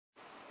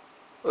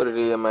What it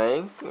is,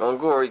 man? I'm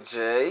Corey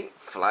J,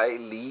 Flight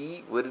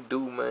Lead, what it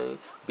do, man?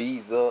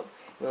 Bees up,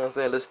 you know what I'm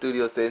saying? Little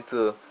studio set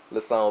to a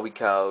little song we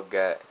called,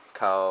 got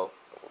called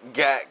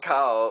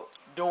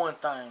Doing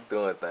things. you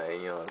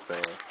know what I'm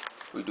saying?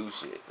 We do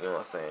shit, you know what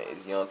I'm saying?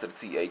 It's Young to the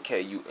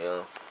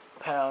TAKUM.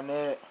 Pound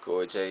that.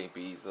 Corey J,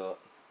 Bees up,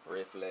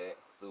 Red Flag,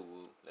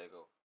 Suwu, let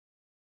go.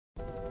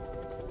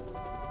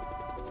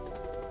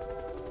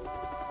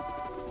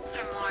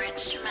 For more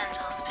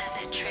instrumentals,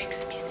 visit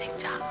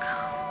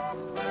trixmusic.com.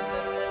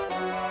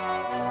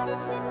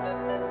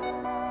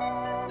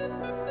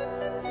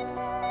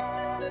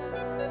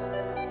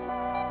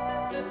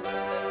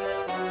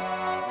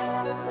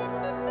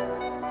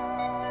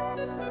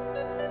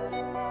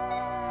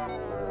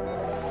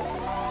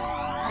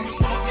 I'ma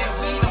smoke that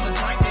weed, I'ma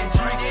drink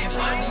that.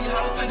 Try me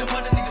hoe, cause them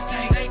other niggas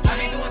can't. I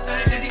be doing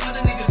things that these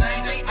other niggas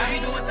ain't. I be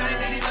doing things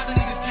that these other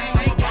niggas can't.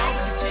 I'ma ball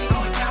with the team,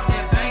 I'ma count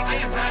that bank. I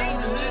ain't ride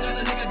through the hood cause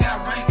a nigga got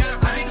rank.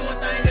 I be doing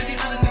things that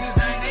these other niggas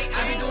ain't.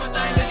 I be doing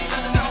things that these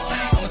other niggas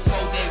can't. I'ma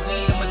smoke that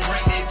weed, I'ma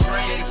drink that.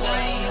 Try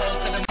me hoe,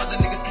 cause them other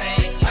niggas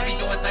can't. I be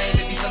doing things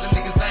that these other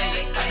niggas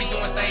ain't. I be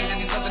doing things that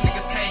these other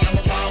niggas can't.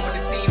 I'ma ball with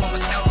the team, I'ma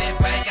count that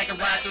bank. I can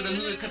ride through the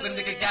hood cause a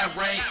nigga got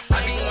rank. I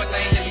be doing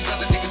things that these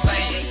other niggas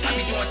ain't. I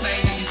be doing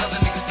things that these other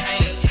niggas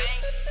can't.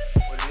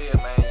 What it is,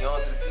 man? Young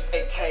to the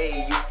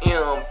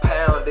TAKUM,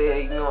 pound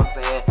it, you know what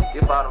I'm saying?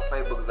 If all them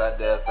Facebookers out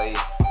there say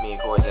me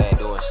and Corey J ain't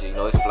doing shit, you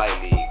know, it's Flight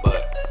League,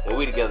 but when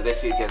we together, that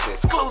shit just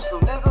exclusive,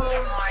 nigga. For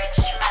more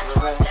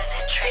instrumentals,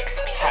 visit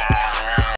trixmusic.com.